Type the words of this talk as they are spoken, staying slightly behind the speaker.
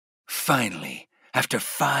Finally, after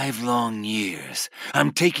 5 long years,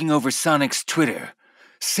 I'm taking over Sonic's Twitter.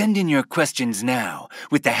 Send in your questions now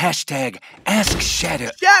with the hashtag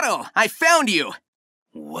AskShadow. Shadow, I found you!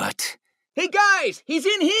 What? Hey guys, he's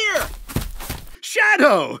in here!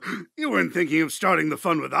 Shadow! You weren't thinking of starting the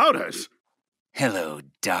fun without us. Hello,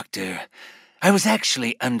 Doctor. I was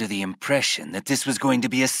actually under the impression that this was going to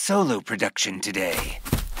be a solo production today.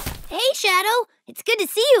 Hey, Shadow. It's good to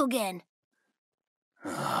see you again.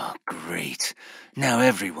 Oh, great. Now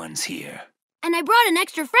everyone's here. And I brought an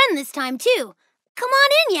extra friend this time, too. Come on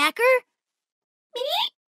in, Yacker.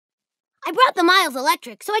 I brought the Miles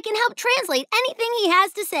Electric so I can help translate anything he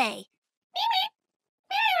has to say.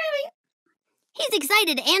 He's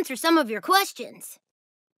excited to answer some of your questions.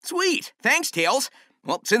 Sweet. Thanks, Tails.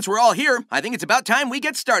 Well, since we're all here, I think it's about time we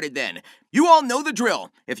get started then. You all know the drill.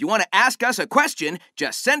 If you want to ask us a question,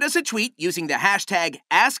 just send us a tweet using the hashtag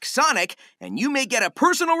AskSonic, and you may get a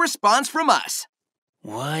personal response from us.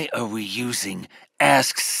 Why are we using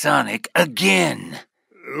Ask Sonic again?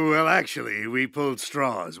 Well, actually, we pulled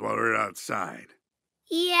straws while we were outside.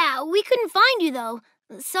 Yeah, we couldn't find you, though.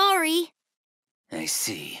 Sorry. I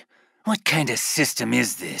see. What kind of system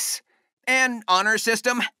is this? An honor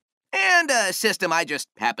system. And a system I just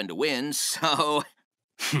happened to win, so...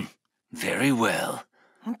 Very well.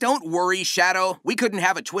 Don't worry, Shadow. We couldn't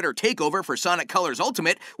have a Twitter takeover for Sonic Colors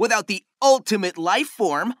Ultimate without the ultimate life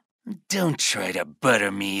form. Don't try to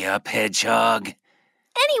butter me up, Hedgehog.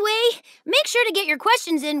 Anyway, make sure to get your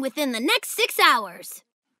questions in within the next 6 hours.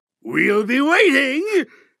 We'll be waiting!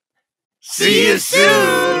 See you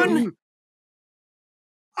soon!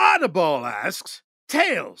 Audible asks,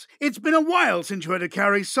 Tails, it's been a while since you had to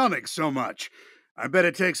carry Sonic so much. I bet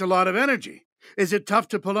it takes a lot of energy. Is it tough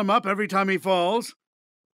to pull him up every time he falls?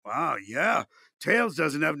 Wow, yeah. Tails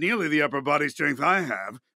doesn't have nearly the upper body strength I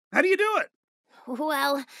have. How do you do it?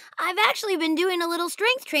 Well, I've actually been doing a little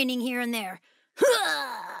strength training here and there.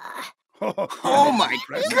 Oh my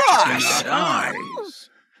gosh! Nice.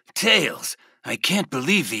 Tails, I can't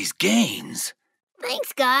believe these gains.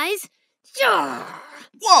 Thanks, guys.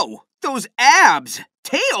 Whoa! Those abs!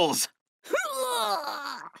 Tails!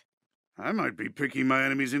 I might be picking my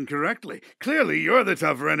enemies incorrectly. Clearly, you're the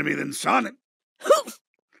tougher enemy than Sonic.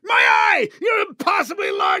 My eye! Your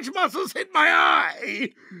impossibly large muscles hit my eye!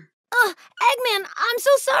 Eggman, I'm so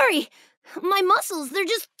sorry. My muscles, they're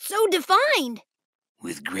just so defined.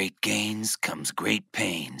 With great gains comes great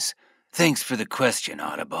pains. Thanks for the question,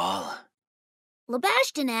 Audible.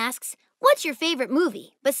 Lebashton asks, what's your favorite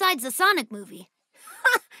movie besides the Sonic movie?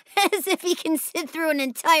 As if he can sit through an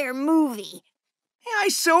entire movie. Yeah, I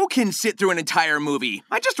so can sit through an entire movie.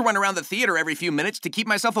 I just run around the theater every few minutes to keep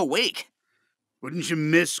myself awake. Wouldn't you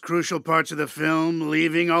miss crucial parts of the film,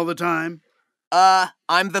 leaving all the time?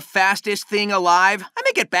 I'm the fastest thing alive. I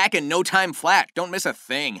make it back in no time flat. Don't miss a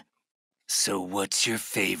thing. So what's your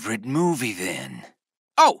favorite movie, then?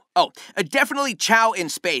 Definitely Chow in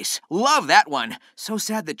Space. Love that one. So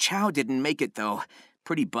sad that Chow didn't make it, though.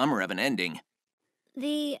 Pretty bummer of an ending.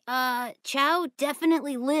 The, Chow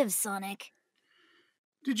definitely lives, Sonic.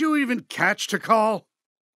 Did you even catch Tikal?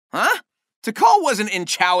 Huh? Tikal wasn't in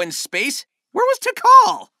Chow in Space. Where was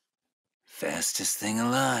Tikal? Fastest thing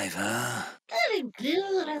alive, huh? He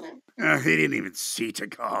didn't even see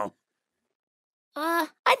Tikal. I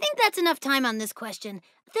think that's enough time on this question.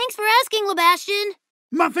 Thanks for asking, Lebashton.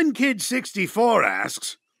 Muffin Kid 64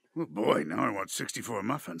 asks, oh boy, now I want 64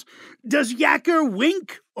 muffins. Does Yacker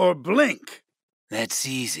wink or blink? That's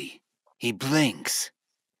easy. He blinks.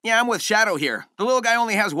 Yeah, I'm with Shadow here. The little guy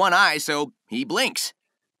only has one eye, so he blinks.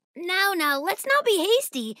 Now, let's not be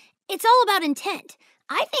hasty. It's all about intent.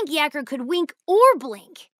 I think Yacker could wink or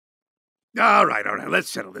blink. All right, let's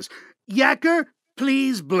settle this. Yacker,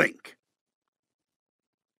 please blink.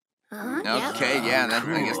 Okay, yeah,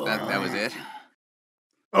 I guess that was it.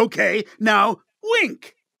 Okay, now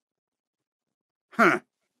wink. Huh.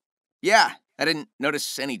 Yeah, I didn't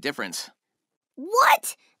notice any difference.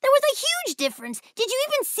 What? There was a huge difference. Did you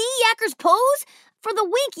even see Yacker's pose? For the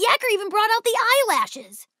wink, Yacker even brought out the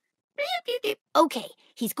eyelashes. Okay,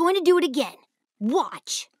 he's going to do it again.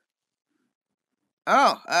 Watch.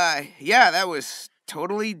 Yeah, that was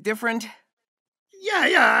totally different.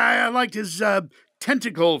 Yeah, I liked his,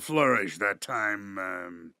 tentacle flourish that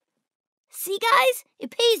time, See, guys? It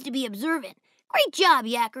pays to be observant. Great job,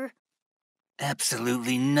 Yacker.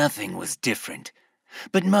 Absolutely nothing was different.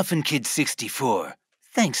 But Muffin Kid 64,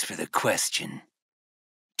 thanks for the question.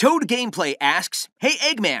 Toad Gameplay asks, hey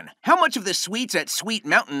Eggman, how much of the sweets at Sweet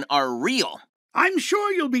Mountain are real? I'm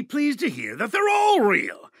sure you'll be pleased to hear that they're all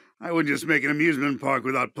real. I wouldn't just make an amusement park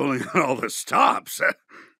without pulling out all the stops.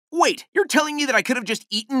 Wait, you're telling me that I could have just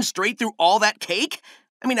eaten straight through all that cake?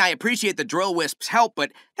 I mean, I appreciate the drill wisp's help,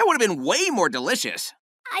 but that would have been way more delicious.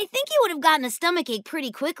 I think you would have gotten a stomachache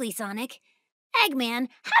pretty quickly, Sonic. Eggman,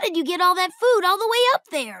 how did you get all that food all the way up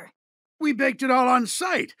there? We baked it all on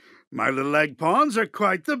site. My little egg pawns are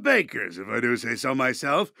quite the bakers, if I do say so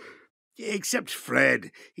myself. Except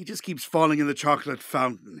Fred. He just keeps falling in the chocolate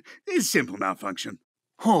fountain. It's simple malfunction.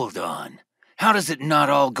 Hold on. How does it not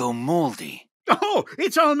all go moldy? Oh,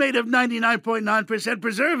 it's all made of 99.9%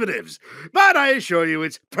 preservatives. But I assure you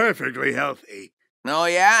it's perfectly healthy. Oh,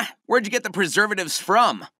 yeah? Where'd you get the preservatives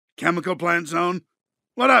from? Chemical plant zone?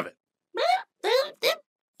 What of it?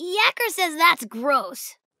 Yacker says that's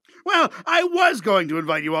gross. Well, I was going to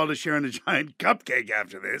invite you all to share in a giant cupcake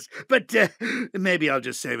after this, but maybe I'll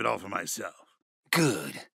just save it all for myself.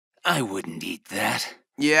 Good. I wouldn't eat that.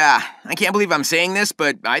 Yeah, I can't believe I'm saying this,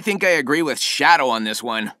 but I think I agree with Shadow on this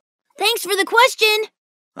one. Thanks for the question.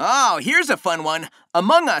 Oh, here's a fun one.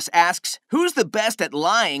 Among Us asks, who's the best at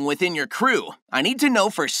lying within your crew? I need to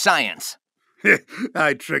know for science.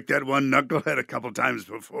 I tricked that one knucklehead a couple times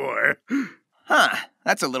before. Huh,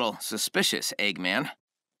 that's a little suspicious, Eggman.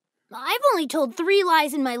 I've only told 3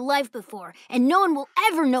 lies in my life before, and no one will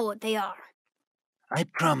ever know what they are. I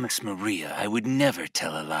promised Maria I would never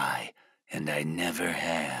tell a lie, and I never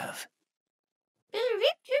have.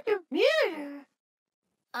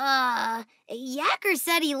 Yacker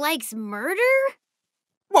said he likes murder?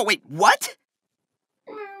 Whoa, wait, what?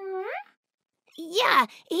 Yeah,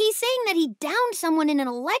 he's saying that he downed someone in an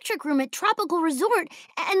electric room at Tropical Resort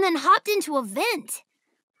and then hopped into a vent.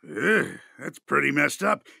 Ugh, that's pretty messed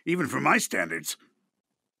up, even for my standards.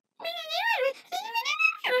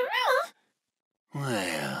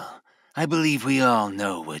 Well, I believe we all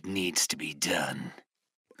know what needs to be done.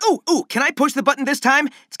 Ooh, can I push the button this time?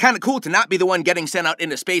 It's kind of cool to not be the one getting sent out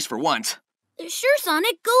into space for once. Sure,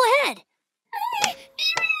 Sonic, go ahead.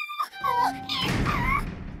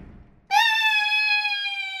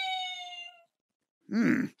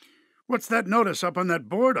 What's that notice up on that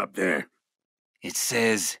board up there? It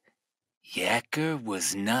says, Yacker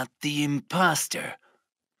was not the imposter.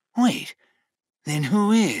 Wait, then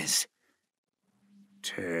who is?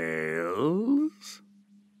 Tails?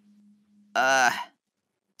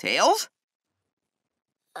 Tails?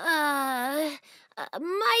 My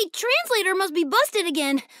translator must be busted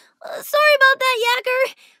again. Sorry about that,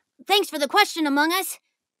 Yacker. Thanks for the question, Among Us.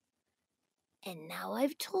 And now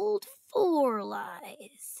I've told 4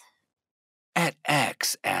 lies.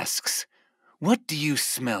 @Axe asks, what do you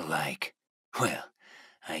smell like? Well,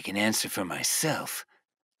 I can answer for myself.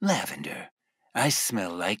 Lavender. I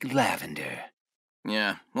smell like lavender.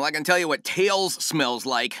 Yeah, well, I can tell you what Tails smells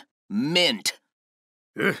like. Mint.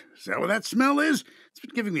 Is that what that smell is? It's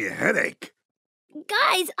been giving me a headache.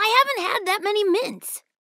 Guys, I haven't had that many mints.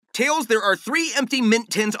 Tails, there are 3 empty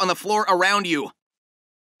mint tins on the floor around you.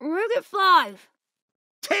 We'll get 5.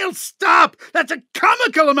 Tails, stop! That's a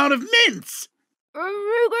comical amount of mints!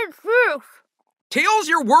 We'll get 6. Tails,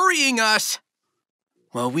 you're worrying us.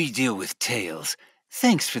 While we deal with Tails,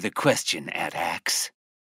 thanks for the question, @Axe.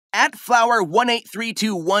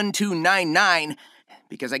 @flower18321299,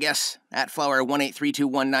 because I guess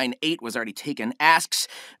 @flower18321198 was already taken, asks,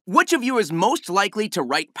 which of you is most likely to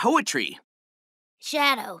write poetry?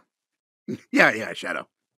 Shadow. Yeah, Shadow.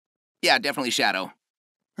 Yeah, definitely Shadow.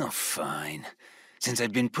 Oh, fine. Since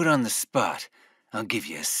I've been put on the spot, I'll give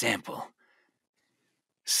you a sample.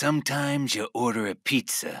 Sometimes you order a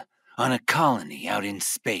pizza on a colony out in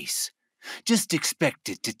space. Just expect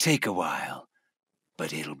it to take a while,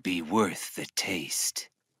 but it'll be worth the taste.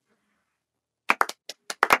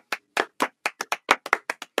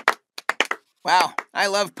 Wow, I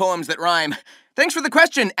love poems that rhyme. Thanks for the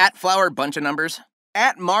question, @flower bunch of numbers.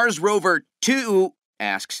 @MarsRover2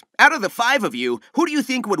 asks, out of the 5 of you, who do you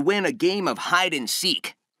think would win a game of hide and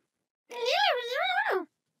seek?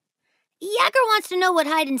 Yacker wants to know what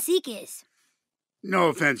hide and seek is. No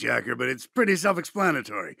offense, Yacker, but it's pretty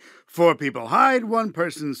self-explanatory. 4 people hide, 1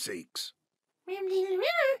 person seeks.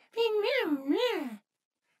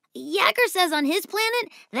 Yacker says on his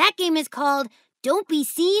planet, that game is called Don't Be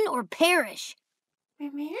Seen or Perish.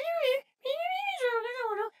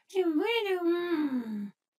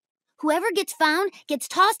 Whoever gets found gets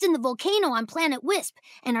tossed in the volcano on Planet Wisp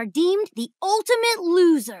and are deemed the ultimate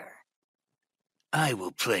loser. I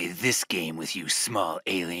will play this game with you, small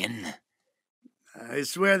alien. I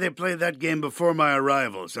swear they played that game before my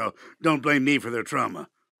arrival, so don't blame me for their trauma.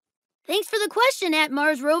 Thanks for the question,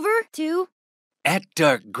 @MarsRover2.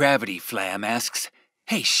 @DarkGravityFlam asks,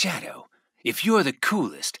 hey, Shadow, if you're the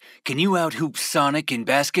coolest, can you out-hoop Sonic in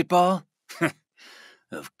basketball?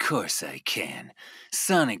 Of course I can.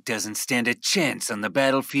 Sonic doesn't stand a chance on the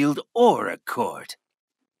battlefield or a court.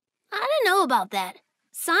 I don't know about that.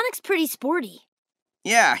 Sonic's pretty sporty.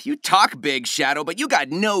 Yeah, you talk big, Shadow, but you got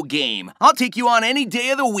no game. I'll take you on any day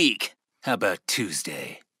of the week. How about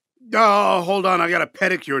Tuesday? Oh, hold on. I got a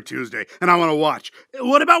pedicure Tuesday, and I want to watch.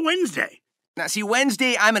 What about Wednesday? Now, see,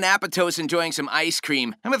 Wednesday, I'm an Apatow enjoying some ice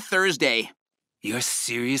cream. I'm a Thursday. You're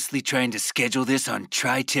seriously trying to schedule this on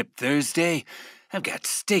Tri-Tip Thursday? I've got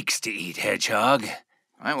steaks to eat, Hedgehog.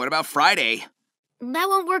 All right, what about Friday? That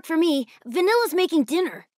won't work for me. Vanilla's making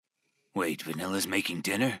dinner. Wait, Vanilla's making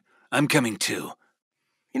dinner? I'm coming too.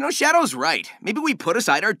 You know, Shadow's right. Maybe we put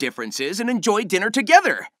aside our differences and enjoy dinner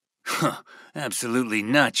together. Huh, absolutely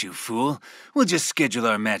not, you fool. We'll just schedule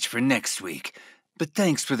our match for next week. But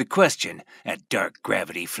thanks for the question, at Dark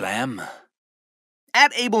Gravity Flam.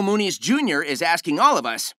 At Abel Moonies Jr. is asking all of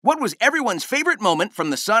us, what was everyone's favorite moment from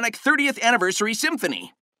the Sonic 30th Anniversary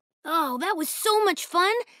Symphony? Oh, that was so much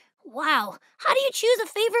fun. Wow, how do you choose a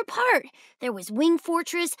favorite part? There was Wing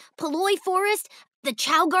Fortress, Pollock Forest, the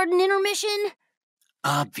Chow Garden intermission.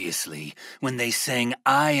 Obviously, when they sang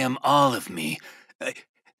I Am All of Me,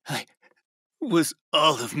 I was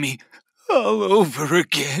all of me all over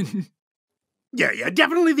again. Yeah,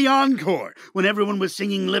 definitely the encore. When everyone was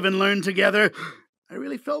singing Live and Learn together, I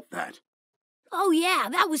really felt that. Oh yeah,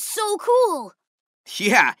 that was so cool.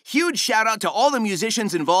 Yeah, huge shout out to all the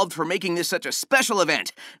musicians involved for making this such a special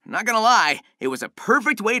event. Not gonna lie, it was a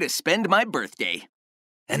perfect way to spend my birthday.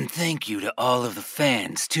 And thank you to all of the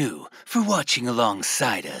fans, too, for watching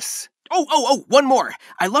alongside us. Oh, one more.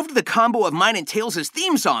 I loved the combo of mine and Tails'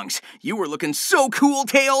 theme songs. You were looking so cool,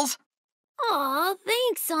 Tails. Aw,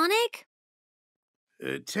 thanks, Sonic.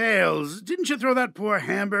 Tails, didn't you throw that poor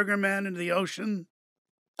hamburger man into the ocean?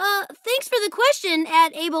 Thanks for the question,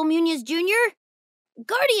 at Abel Muniz Jr.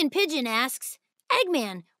 Guardian Pigeon asks,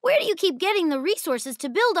 Eggman, where do you keep getting the resources to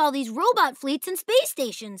build all these robot fleets and space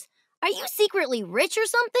stations? Are you secretly rich or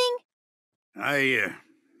something? I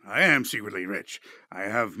am secretly rich. I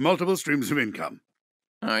have multiple streams of income.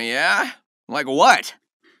 Oh, yeah? Like what?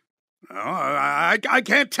 Oh, I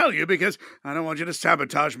can't tell you because I don't want you to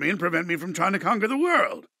sabotage me and prevent me from trying to conquer the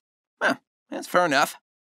world. Huh, that's fair enough.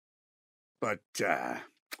 But,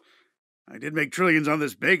 I did make trillions on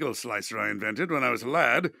this bagel slicer I invented when I was a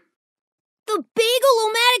lad. The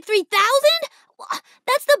Bagel-O-Matic 3000?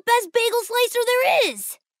 That's the best bagel slicer there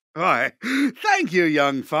is. Why, thank you,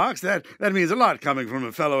 young fox. That means a lot coming from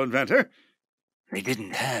a fellow inventor. They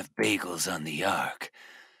didn't have bagels on the Ark.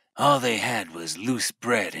 All they had was loose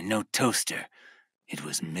bread and no toaster. It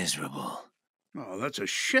was miserable. Oh, that's a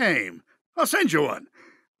shame. I'll send you one,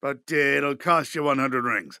 but it'll cost you 100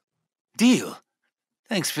 rings. Deal.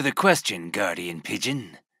 Thanks for the question, Guardian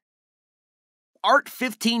Pigeon.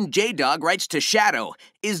 Art15 J-Dog writes to Shadow,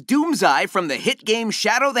 is Doomseye from the hit game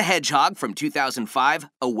Shadow the Hedgehog from 2005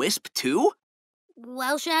 a wisp too?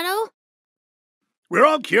 Well, Shadow? We're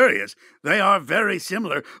all curious. They are very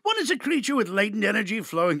similar. One is a creature with latent energy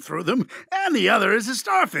flowing through them, and the other is a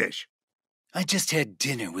starfish. I just had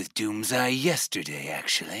dinner with Doomseye yesterday,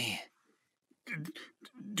 actually.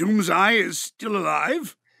 Doomseye is still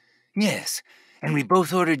alive? Yes, and we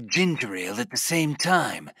both ordered ginger ale at the same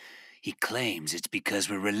time. He claims it's because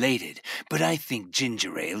we're related, but I think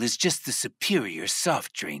ginger ale is just the superior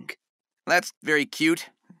soft drink. That's very cute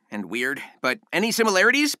and weird, but any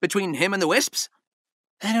similarities between him and the Wisps?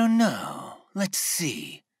 I don't know. Let's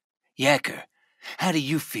see. Yacker, how do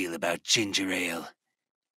you feel about ginger ale?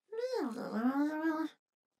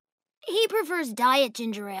 He prefers diet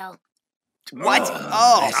ginger ale. What?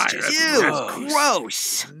 That's just Ew,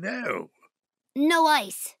 gross. No. No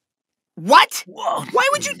ice. What? Whoa, Why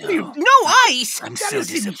would you... no. No ice! I'm That so is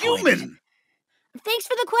disappointed. inhuman. Thanks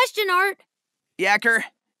for the question, Art. Yacker,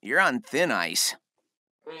 you're on thin ice.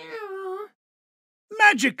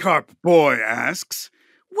 Magikarp Boy asks,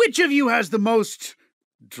 which of you has the most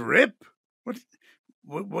drip?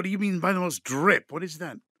 What do you mean by the most drip? What is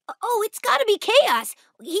that? Oh, it's gotta be Chaos.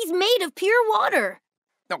 He's made of pure water.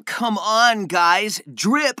 Oh, come on, guys.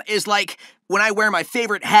 Drip is like when I wear my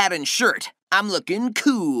favorite hat and shirt. I'm looking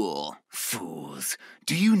cool. Fools,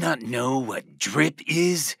 do you not know what drip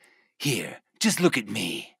is? Here, just look at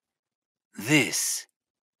me. This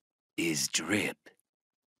is drip.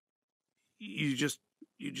 You just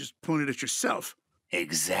pointed at yourself.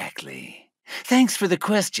 Exactly. Thanks for the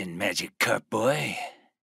question, Magic Carp Boy.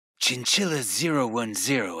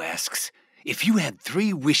 Chinchilla010 asks, if you had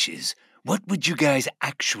 3 wishes, what would you guys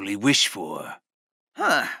actually wish for?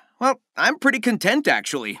 Huh. Well, I'm pretty content,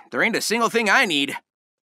 actually. There ain't a single thing I need.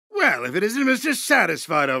 Well, if it isn't Mr.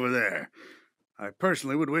 Satisfied over there. I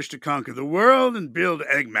personally would wish to conquer the world and build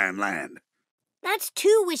Eggman Land. That's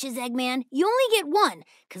 2 wishes, Eggman. You only get 1,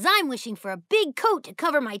 'cause I'm wishing for a big coat to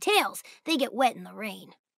cover my tails. They get wet in the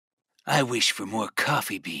rain. I wish for more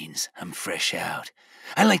coffee beans. I'm fresh out.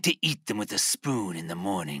 I like to eat them with a spoon in the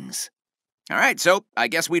mornings. All right, so I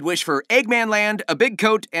guess we'd wish for Eggman Land, a big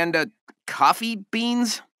coat, and coffee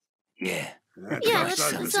beans? Yeah. That Yeah,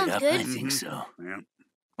 sounds that sounds I good. think so. Yeah.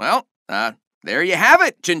 Well, there you have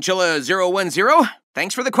it, Chinchilla010.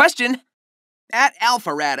 Thanks for the question. At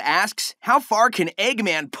AlphaRad asks, how far can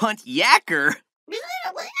Eggman punt Yacker?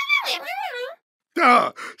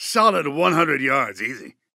 Oh, solid 100 yards,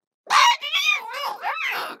 easy.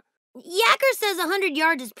 Yacker says 100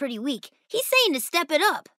 yards is pretty weak. He's saying to step it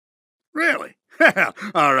up. Really?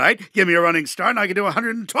 All right, give me a running start and I can do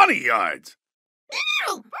 120 yards.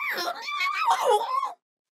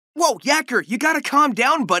 Whoa, Yacker, you gotta calm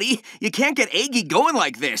down, buddy. You can't get Eggy going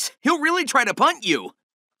like this. He'll really try to punt you.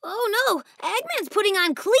 Oh no, Eggman's putting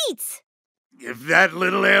on cleats. If that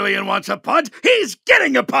little alien wants a punt, he's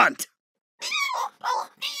getting a punt.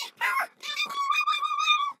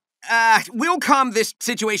 We'll calm this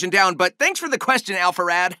situation down, but thanks for the question,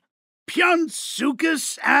 AlphaRad.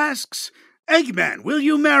 Pyonsukas asks, Eggman, will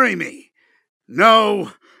you marry me?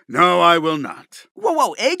 No, I will not.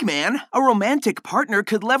 Whoa, Eggman, a romantic partner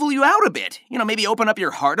could level you out a bit. Maybe open up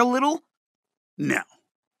your heart a little? No.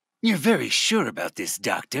 You're very sure about this,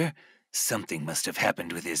 Doctor. Something must have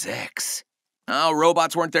happened with his ex. Oh,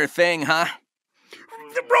 robots weren't their thing, huh?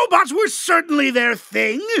 The robots were certainly their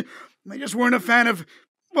thing. They just weren't a fan of...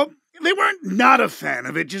 Well, they weren't not a fan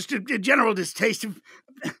of it, just a general distaste of...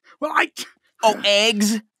 Well, Oh,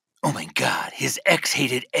 eggs? Oh my God, his ex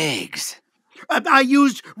hated eggs. I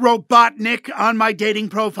used Robotnik on my dating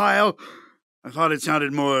profile. I thought it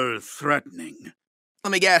sounded more threatening.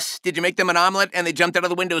 Let me guess, did you make them an omelet and they jumped out of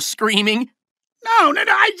the window screaming? No,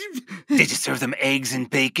 Did you serve them eggs and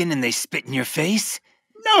bacon and they spit in your face?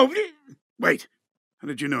 No, wait, how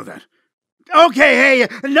did you know that? Okay, hey,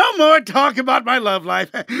 no more talk about my love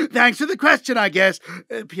life. Thanks for the question, I guess.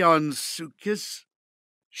 Pyonsukas.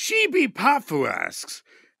 Shibi Pafu asks,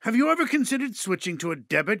 have you ever considered switching to a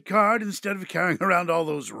debit card instead of carrying around all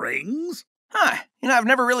those rings? Huh, I've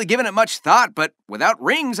never really given it much thought, but without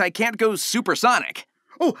rings, I can't go supersonic.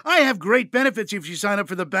 Oh, I have great benefits if you sign up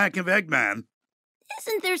for the Bank of Eggman.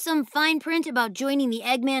 Isn't there some fine print about joining the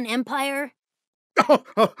Eggman Empire? Oh,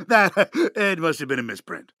 it must have been a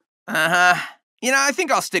misprint. Uh-huh. I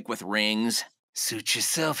think I'll stick with rings. Suit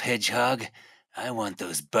yourself, Hedgehog. I want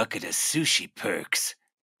those bucket of sushi perks.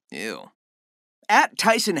 Ew. At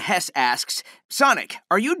Tyson Hess asks, Sonic,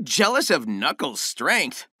 are you jealous of Knuckles'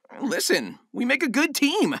 strength? Listen, we make a good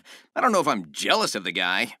team. I don't know if I'm jealous of the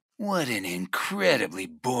guy. What an incredibly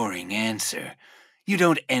boring answer. You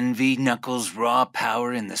don't envy Knuckles' raw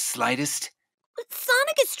power in the slightest? But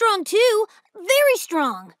Sonic is strong too. Very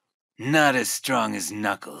strong. Not as strong as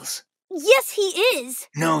Knuckles. Yes, he is.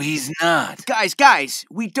 No, he's not. Guys,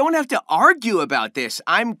 we don't have to argue about this.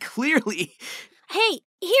 I'm clearly... Hey,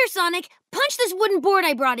 here, Sonic. Punch this wooden board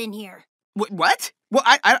I brought in here. What? Well,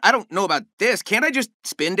 I don't know about this. Can't I just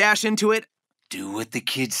spin dash into it? Do what the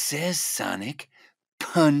kid says, Sonic.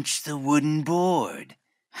 Punch the wooden board.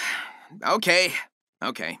 Okay.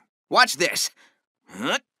 Watch this.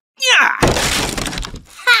 Yeah!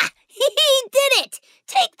 Ha! He did it!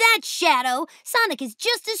 Take that, Shadow. Sonic is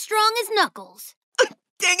just as strong as Knuckles.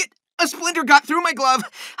 Dang it! A splinter got through my glove.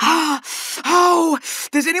 Oh,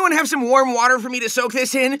 does anyone have some warm water for me to soak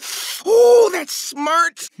this in? Oh, that's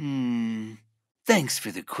smart. Thanks for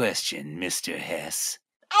the question, Mr. Hess.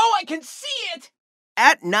 Oh, I can see it!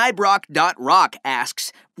 At Nybrock.rock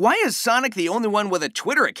asks, why is Sonic the only one with a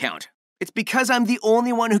Twitter account? It's because I'm the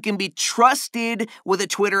only one who can be trusted with a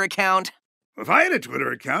Twitter account. If I had a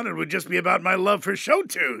Twitter account, it would just be about my love for show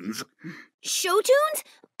tunes. Show tunes?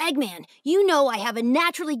 Eggman, you know I have a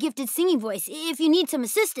naturally gifted singing voice if you need some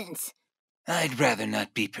assistance. I'd rather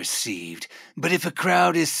not be perceived, but if a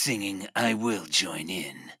crowd is singing, I will join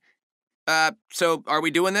in. So are we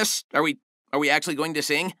doing this? Are we actually going to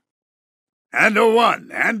sing? And a 1,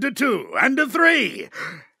 and a 2, and a 3.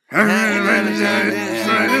 Hey,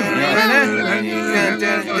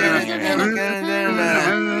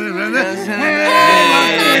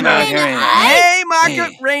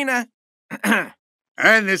 Macarena!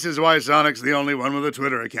 And this is why Sonic's the only one with a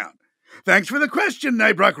Twitter account. Thanks for the question,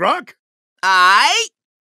 Nybrock Rock.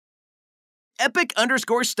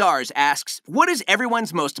 Epic_stars asks, what is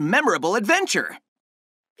everyone's most memorable adventure?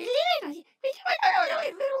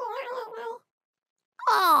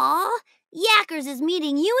 Aw, Yackers is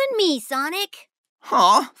meeting you and me, Sonic.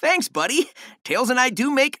 Aw, thanks, buddy. Tails and I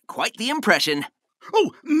do make quite the impression.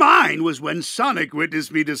 Oh, mine was when Sonic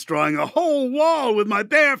witnessed me destroying a whole wall with my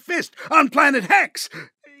bare fist on Planet Hex.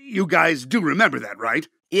 You guys do remember that, right?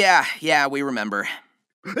 Yeah, we remember.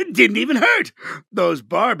 It didn't even hurt. Those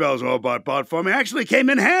barbells Robot bought for me actually came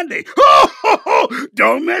in handy. Ho, ho, ho!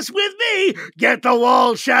 Don't mess with me. Get the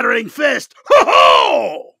wall-shattering fist. Ho,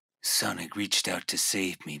 ho! Sonic reached out to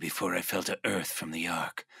save me before I fell to Earth from the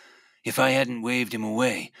Ark. If I hadn't waved him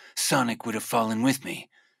away, Sonic would have fallen with me.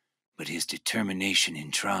 But his determination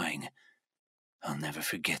in trying, I'll never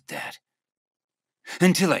forget that.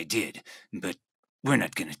 Until I did, but we're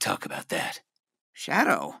not going to talk about that.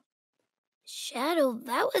 Shadow. Shadow,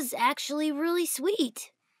 that was actually really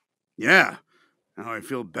sweet. Yeah. Now I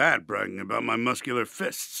feel bad bragging about my muscular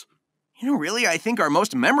fists. Really, I think our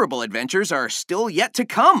most memorable adventures are still yet to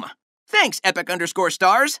come. Thanks,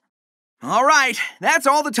 Epic_stars. All right, that's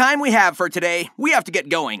all the time we have for today. We have to get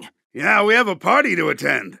going. Yeah, we have a party to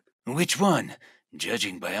attend. Which one?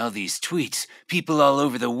 Judging by all these tweets, people all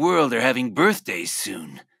over the world are having birthdays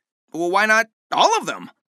soon. Well, why not all of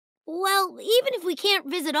them? Well, even if we can't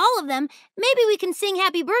visit all of them, maybe we can sing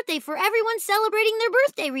happy birthday for everyone celebrating their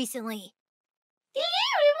birthday recently.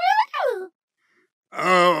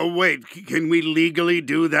 Oh, wait, can we legally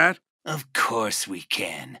do that? Of course we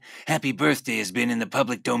can. Happy birthday has been in the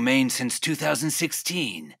public domain since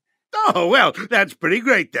 2016. Oh, well, that's pretty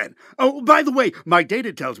great then. Oh, by the way, my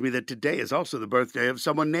data tells me that today is also the birthday of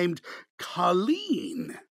someone named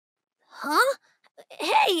Colleen. Huh?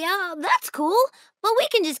 Hey, that's cool. But we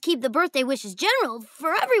can just keep the birthday wishes general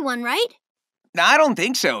for everyone, right? I don't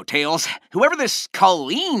think so, Tails. Whoever this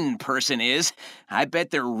Colleen person is, I bet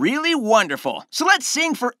they're really wonderful. So let's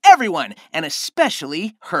sing for everyone, and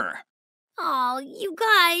especially her. Oh, you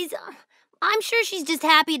guys, I'm sure she's just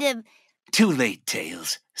happy to... Too late,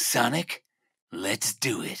 Tails. Sonic, let's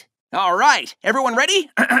do it. All right, everyone ready?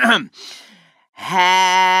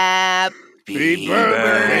 Happy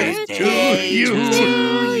birthday to you.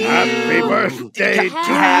 Happy birthday to you.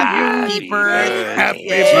 Happy birthday. Happy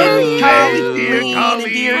birthday, dear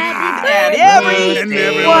Colleen. And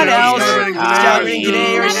everyone else celebrating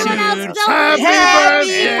today or soon. Happy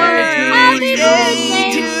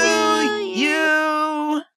birthday to you.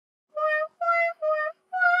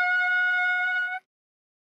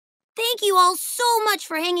 Thank you all so much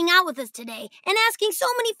for hanging out with us today and asking so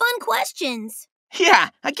many fun questions. Yeah,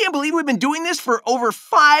 I can't believe we've been doing this for over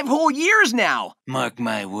 5 whole years now. Mark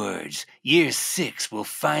my words, year 6 will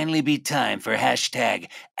finally be time for hashtag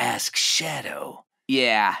AskShadow.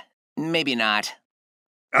 Yeah, maybe not.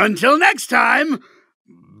 Until next time,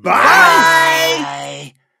 bye!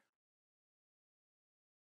 Bye.